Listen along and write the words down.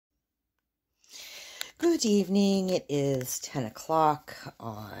Good evening. It is 10 o'clock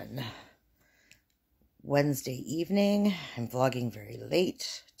on Wednesday evening. I'm vlogging very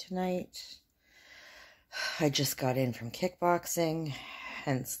late tonight. I just got in from kickboxing,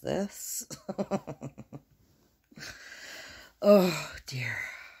 hence this. Oh dear.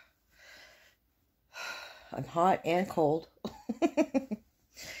 I'm hot and cold. I'm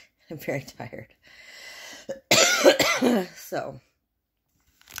very tired. So,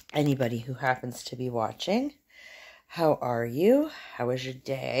 anybody who happens to be watching, how are you? How was your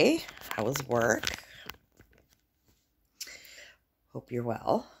day? How was work? Hope you're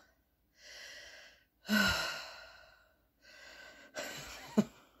well. Had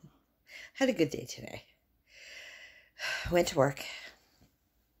a good day today. Went to work.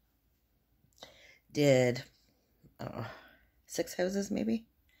 Did, I don't know, 6 houses maybe?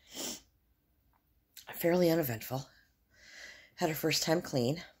 Fairly uneventful. Had a first time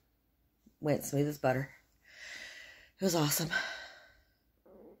clean. Went smooth as butter. It was awesome.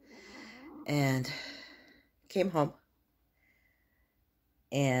 And came home.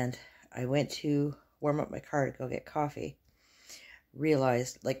 And I went to warm up my car to go get coffee.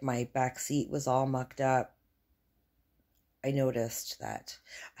 Realized, like, my back seat was all mucked up. I noticed that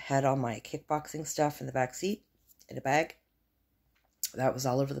I had all my kickboxing stuff in the back seat in a bag. That was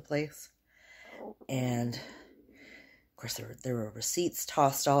all over the place. And of course there were receipts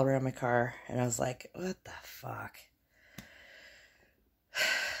tossed all around my car, and I was like, what the fuck?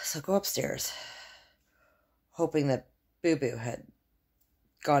 So go upstairs, hoping that Boo Boo had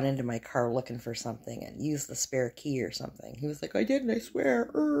gone into my car looking for something and used the spare key or something. He was like, I didn't, I swear.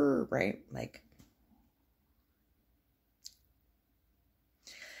 Right? Like,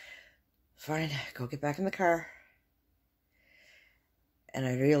 fine, go get back in the car. And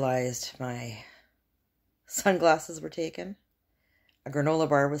I realized my sunglasses were taken. A granola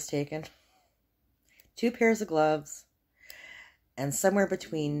bar was taken. 2 pairs of gloves. And somewhere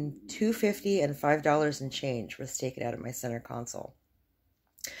between $2.50 and $5 in change was taken out of my center console.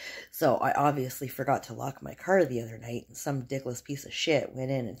 So I obviously forgot to lock my car the other night, and some dickless piece of shit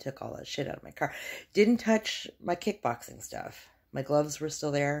went in and took all that shit out of my car. Didn't touch my kickboxing stuff. My gloves were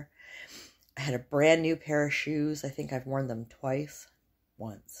still there. I had a brand new pair of shoes. I think I've worn them twice.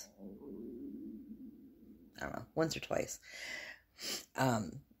 Once. I don't know, once or twice.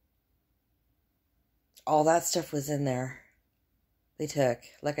 All that stuff was in there. They took,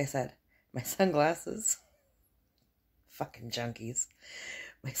 like I said, my sunglasses. Fucking junkies.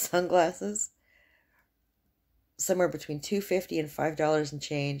 My sunglasses. Somewhere between $2.50 and $5 in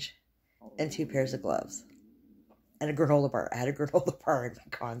change. And 2 pairs of gloves. And a granola bar. I had a granola bar in my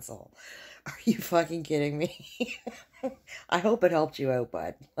console. Are you fucking kidding me? I hope it helped you out,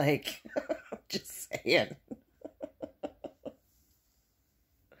 bud. Like, just saying.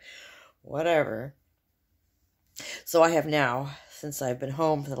 Whatever. So I have now, since I've been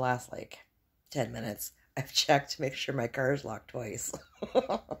home for the last, 10 minutes, I've checked to make sure my car's locked twice.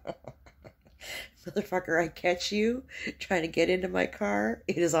 Motherfucker, I catch you trying to get into my car.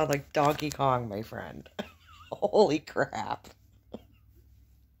 It is on like Donkey Kong, my friend. Holy crap.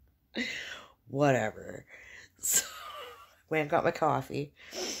 Whatever. So, went and got my coffee.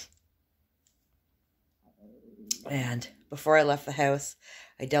 And before I left the house,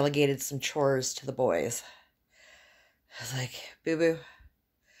 I delegated some chores to the boys. I was like, Boo Boo,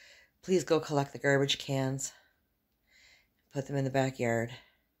 please go collect the garbage cans. Put them in the backyard.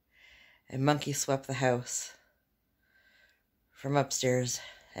 And Monkey swept the house. From upstairs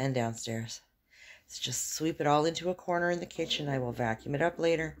and downstairs. So just sweep it all into a corner in the kitchen. I will vacuum it up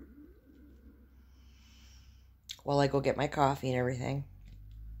later. While I go get my coffee and everything.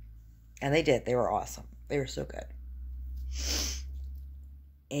 And they did. They were awesome. They were so good.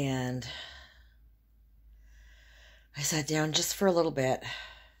 And I sat down just for a little bit.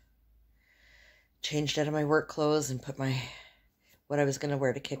 Changed out of my work clothes and put what I was going to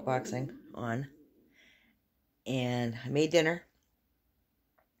wear to kickboxing on. And I made dinner.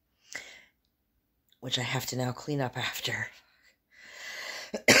 Which I have to now clean up after.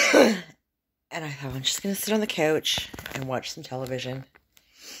 And I thought, I'm just going to sit on the couch and watch some television.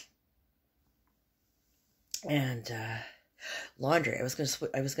 And laundry.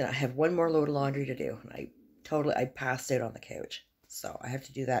 I have one more load of laundry to do. And I passed out on the couch. So I have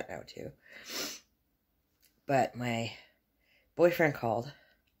to do that now too. But my boyfriend called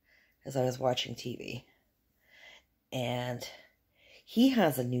as I was watching TV. And he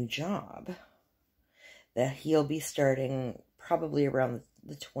has a new job that he'll be starting probably around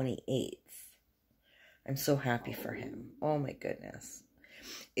the 28th. I'm so happy for him. Oh my goodness.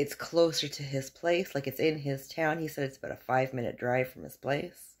 It's closer to his place. Like, it's in his town. He said it's about a 5-minute drive from his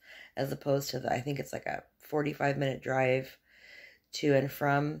place. as opposed to I think it's like a 45-minute drive to and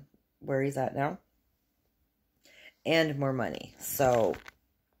from where he's at now, and more money. So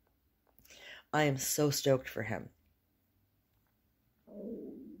I am so stoked for him.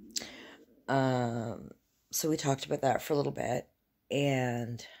 So we talked about that for a little bit,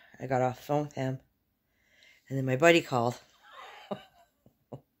 and I got off the phone with him, and then my buddy called.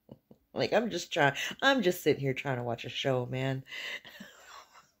 Like, I'm just sitting here trying to watch a show, man.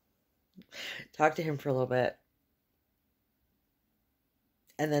 Talked to him for a little bit.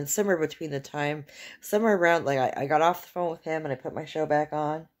 And then somewhere around, like, I got off the phone with him and I put my show back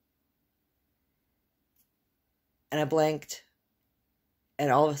on. And I blinked.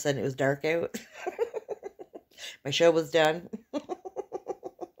 And all of a sudden it was dark out. My show was done.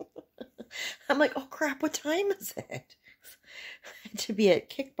 I'm like, oh crap, what time is it? To be at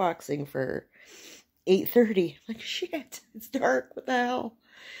kickboxing for 8:30. I'm like, shit, it's dark. What the hell?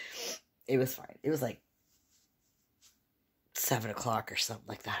 It was fine. It was like 7 o'clock or something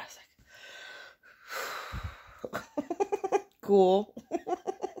like that. I was like, cool.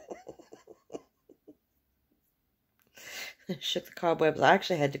 Shook the cobwebs. I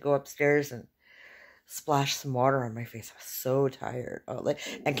actually had to go upstairs and splash some water on my face. I was so tired,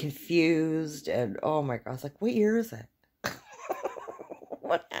 and confused, and oh my god, I was like, what year is it?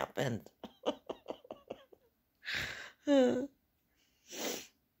 What happened?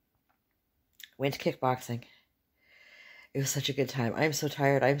 Went to kickboxing. It was such a good time. I'm so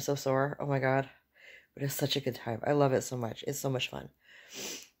tired. I'm so sore. Oh my god. But it was such a good time. I love it so much. It's so much fun.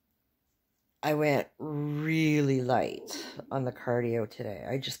 I went really light on the cardio today.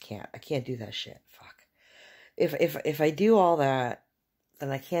 I just can't. I can't do that shit. Fuck. If I do all that, then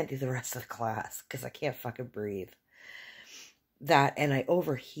I can't do the rest of the class because I can't fucking breathe. That, and I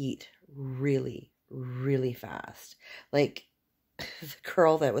overheat really, really fast. Like, the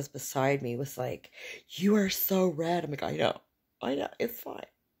girl that was beside me was like, you are so red. I'm like, I know, it's fine.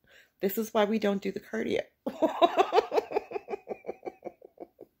 This is why we don't do the cardio.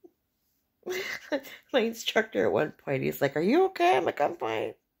 My instructor at one point, he's like, are you okay? I'm like, I'm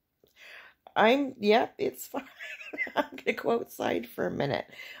fine. Yep, it's fine. I'm gonna go outside for a minute.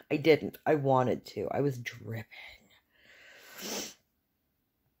 I didn't. I wanted to. I was dripping.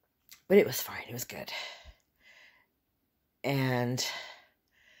 But it was fine. It was good. And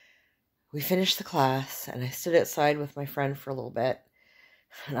we finished the class, and I stood outside with my friend for a little bit,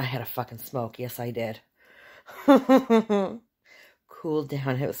 and I had a fucking smoke. Yes, I did. Cooled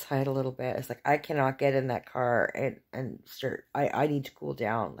down outside a little bit. It's like, I cannot get in that car and start. I need to cool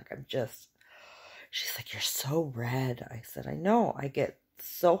down. Like, she's like, you're so red. I said, I know. I get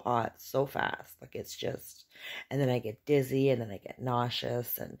so hot so fast. Like, it's just, and then I get dizzy, and then I get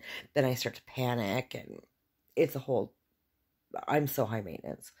nauseous, and then I start to panic, and it's a whole, I'm so high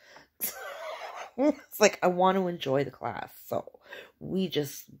maintenance. It's like, I want to enjoy the class. So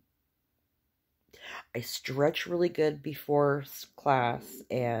I stretch really good before class,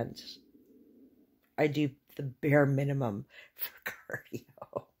 and I do the bare minimum for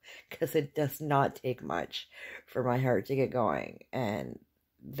cardio because it does not take much for my heart to get going. And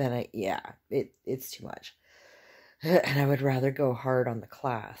then it's too much. And I would rather go hard on the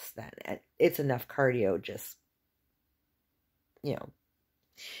class than it's enough cardio just,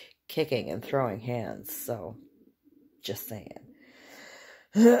 kicking and throwing hands. So, just saying.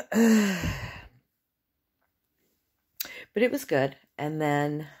 But it was good. And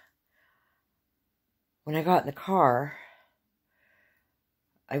then when I got in the car,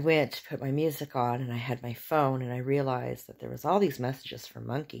 I went to put my music on, and I had my phone, and I realized that there was all these messages from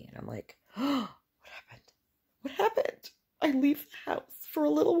Monkey, and I'm like, oh, what happened? What happened? I leave the house for a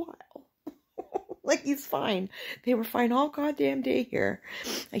little while. Like, he's fine. They were fine all goddamn day here.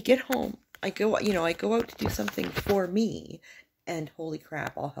 I get home. I go out to do something for me, and holy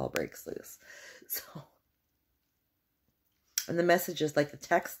crap, all hell breaks loose. So, and the messages, like the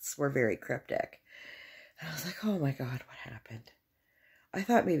texts, were very cryptic. And I was like, oh my god, what happened? I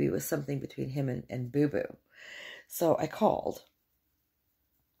thought maybe it was something between him and Boo Boo. So I called.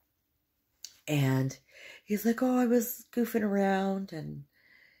 And he's like, oh, I was goofing around. And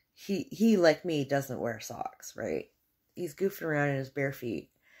he like me, doesn't wear socks, right? He's goofing around in his bare feet.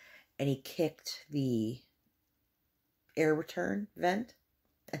 And he kicked the air return vent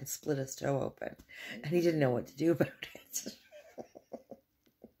and split his toe open. And he didn't know what to do about it.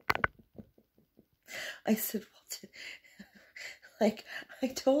 I said, I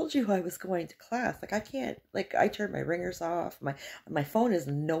told you I was going to class. Like, I can't, I turned my ringers off. My phone is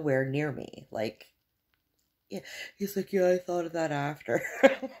nowhere near me. Yeah. He's like, yeah, I thought of that after.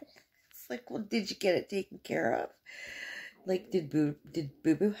 It's like, well, did you get it taken care of? like, did Boo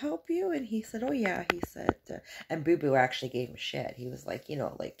Boo help you? And he said, oh yeah. He said, and Boo Boo actually gave him shit. He was like,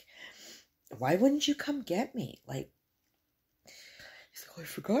 like, why wouldn't you come get me? Like, he's like, oh, I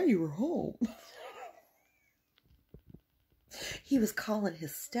forgot you were home. He was calling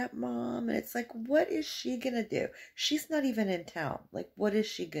his stepmom, and it's like, what is she gonna do? She's not even in town. Like, what is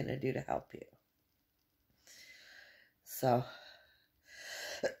she gonna do to help you? So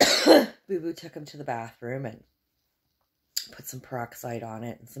Boo Boo took him to the bathroom and put some peroxide on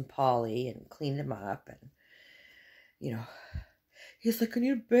it and some poly and cleaned him up. And, he's like, I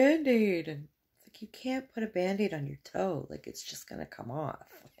need a Band-Aid. And it's like, you can't put a Band-Aid on your toe. Like, it's just going to come off.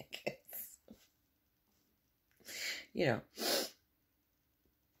 Like,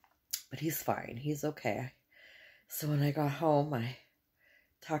 but he's fine. He's okay. So when I got home, I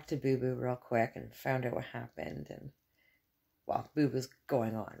talked to Boo Boo real quick and found out what happened. And, well, Boo Boo's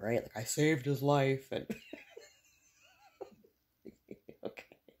going on, right? Like, I saved his life. And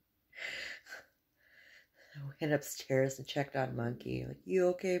okay. I went upstairs and checked on Monkey. Like, you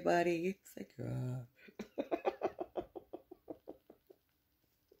okay, buddy? He's like,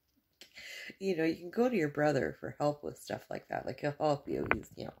 you can go to your brother for help with stuff like that. Like, he'll help you.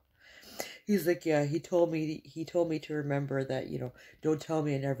 He's like, yeah, he told me to remember that, don't tell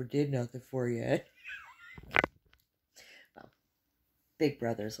me I never did nothing for you. Well, big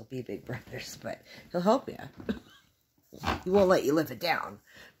brothers will be big brothers, but he'll help you. He won't let you live it down,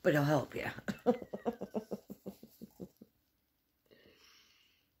 but he'll help you.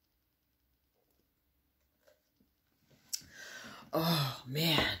 Oh,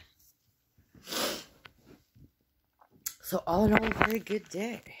 man. So all in all, a very good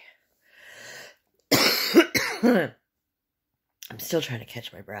day. I'm still trying to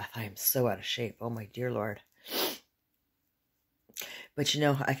catch my breath. I am so out of shape. Oh, my dear Lord. But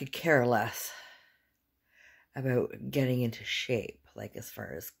I could care less about getting into shape. Like, as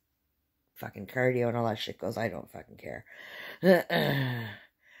far as fucking cardio and all that shit goes, I don't fucking care.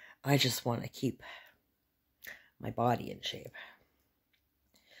 I just want to keep my body in shape.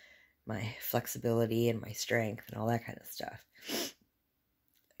 My flexibility and my strength and all that kind of stuff.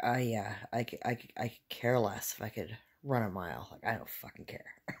 I could care less if I could run a mile. Like, I don't fucking care.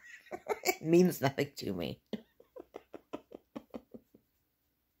 It means nothing to me.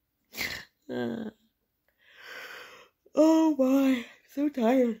 Oh my, so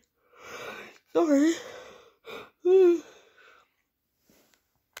tired. Sorry.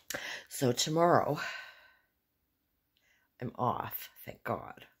 So tomorrow, I'm off, thank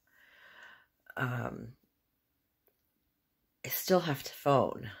God. I still have to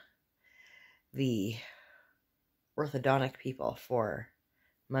phone the orthodontic people for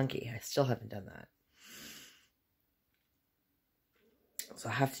Monkey. I still haven't done that. So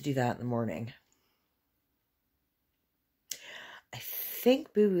I have to do that in the morning. I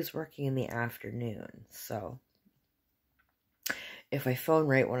think Boo Boo's working in the afternoon, so if I phone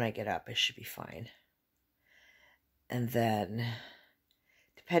right when I get up, I should be fine. And then,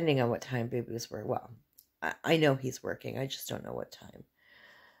 depending on what time Boo Boo's working, well, I know he's working, I just don't know what time.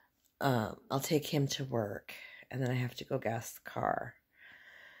 I'll take him to work, and then I have to go gas the car.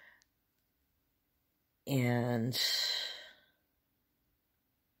 And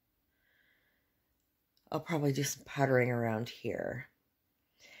I'll probably do some puttering around here.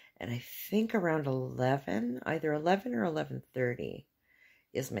 And I think around 11, either 11 or 11:30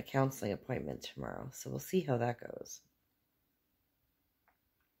 is my counseling appointment tomorrow. So we'll see how that goes.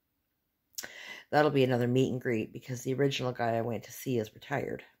 That'll be another meet and greet because the original guy I went to see is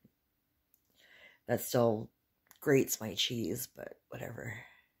retired. That still grates my cheese, but whatever.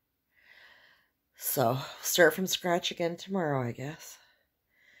 So, start from scratch again tomorrow, I guess.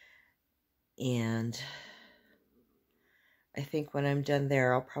 And I think when I'm done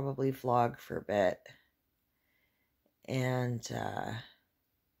there, I'll probably vlog for a bit. And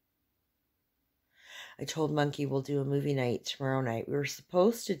I told Monkey we'll do a movie night tomorrow night. We were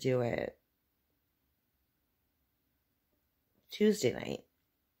supposed to do it Tuesday night.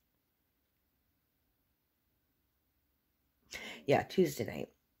 Yeah, Tuesday night.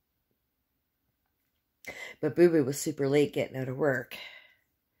 But Boo Boo was super late getting out of work.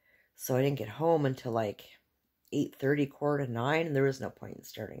 So I didn't get home until like 8:30, 8:45, and there was no point in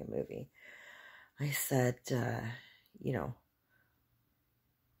starting a movie. I said,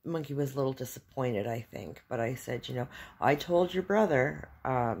 Monkey was a little disappointed, I think. But I said, I told your brother,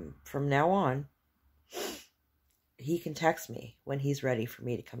 from now on, he can text me when he's ready for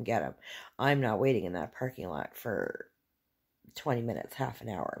me to come get him. I'm not waiting in that parking lot for 20 minutes, half an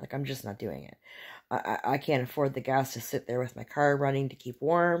hour. Like, I'm just not doing it. I can't afford the gas to sit there with my car running to keep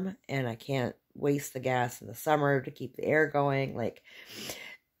warm, and I can't waste the gas in the summer to keep the air going. Like,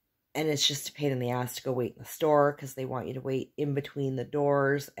 and it's just a pain in the ass to go wait in the store because they want you to wait in between the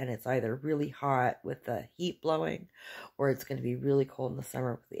doors, and it's either really hot with the heat blowing, or it's going to be really cold in the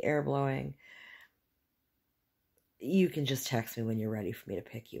summer with the air blowing. You can just text me when you're ready for me to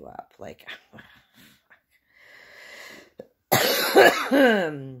pick you up. Like,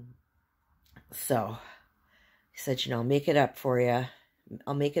 so he said, I'll make it up for you.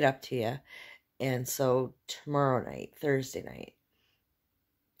 I'll make it up to you. And so tomorrow night, Thursday night,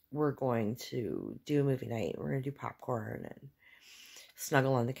 we're going to do a movie night. We're going to do popcorn and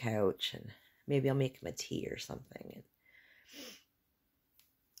snuggle on the couch, and maybe I'll make him a tea or something. And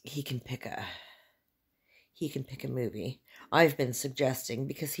he can pick a movie. I've been suggesting,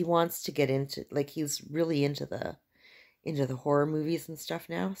 because he wants to get into, like, he's really into the horror movies and stuff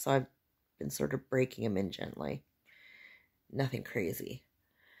now. So I've been sort of breaking him in gently. Nothing crazy.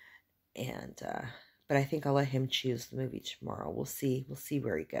 And but I think I'll let him choose the movie tomorrow. We'll see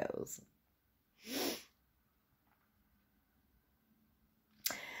where he goes.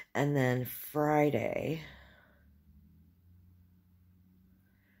 And then Friday,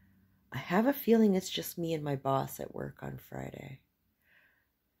 I have a feeling it's just me and my boss at work on Friday.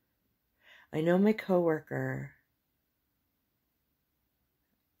 I know my coworker,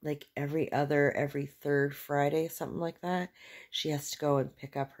 like every third Friday, something like that, she has to go and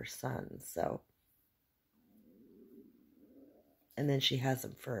pick up her son. So, and then she has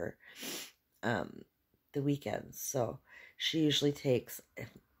him for the weekends. So she usually takes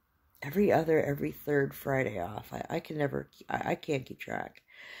every third Friday off. I can't keep track.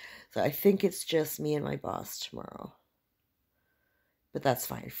 So I think it's just me and my boss tomorrow. But that's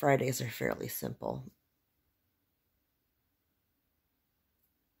fine. Fridays are fairly simple.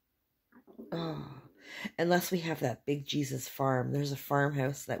 Oh, unless we have that big Jesus farm. There's a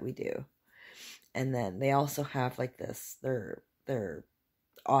farmhouse that we do. And then they also have like this, their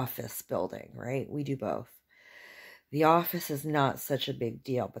office building, right? We do both. The office is not such a big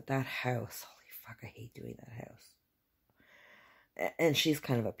deal, but that house, holy fuck, I hate doing that house. And she's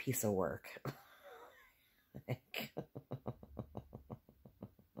kind of a piece of work.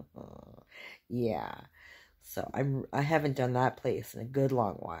 Yeah. So I haven't done that place in a good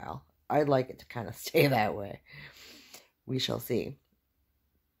long while. I'd like it to kind of stay that way. We shall see.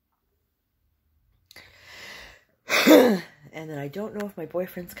 And then I don't know if my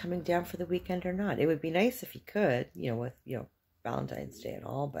boyfriend's coming down for the weekend or not. It would be nice if he could, with, Valentine's Day and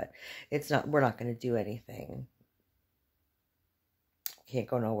all, but we're not going to do anything. Can't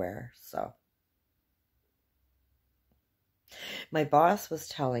go nowhere, so. My boss was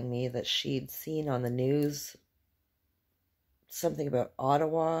telling me that she'd seen on the news something about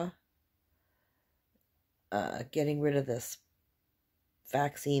Ottawa getting rid of this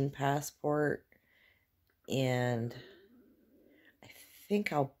vaccine passport, and I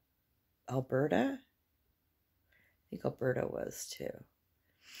think Alberta? I think Alberta was too.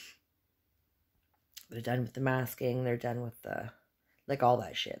 They're done with the masking, they're done with all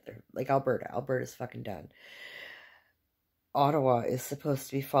that shit. They're like Alberta's fucking done. Ottawa is supposed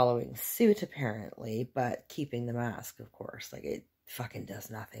to be following suit, apparently, but keeping the mask, of course. Like, it fucking does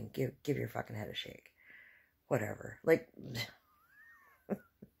nothing. Give your fucking head a shake. Whatever. Like,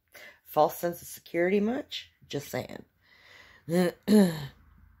 false sense of security much? Just saying.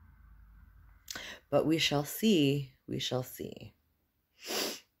 But we shall see. We shall see.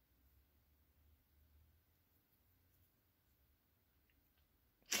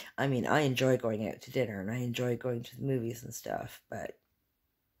 I mean, I enjoy going out to dinner, and I enjoy going to the movies and stuff, but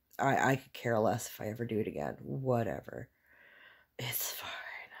I could care less if I ever do it again. Whatever. It's fine.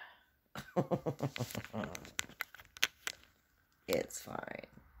 It's fine.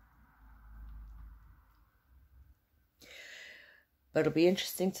 But it'll be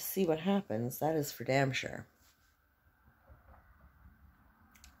interesting to see what happens. That is for damn sure.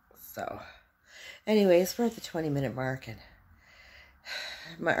 So, anyways, we're at the 20-minute mark, and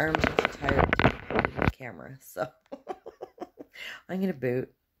my arms are too tired to hold the camera, so I'm going to boot.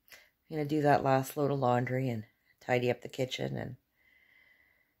 I'm going to do that last load of laundry and tidy up the kitchen and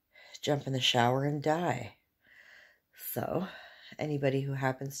jump in the shower and die. So, anybody who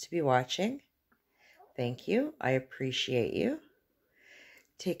happens to be watching, thank you. I appreciate you.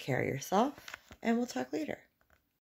 Take care of yourself, and we'll talk later.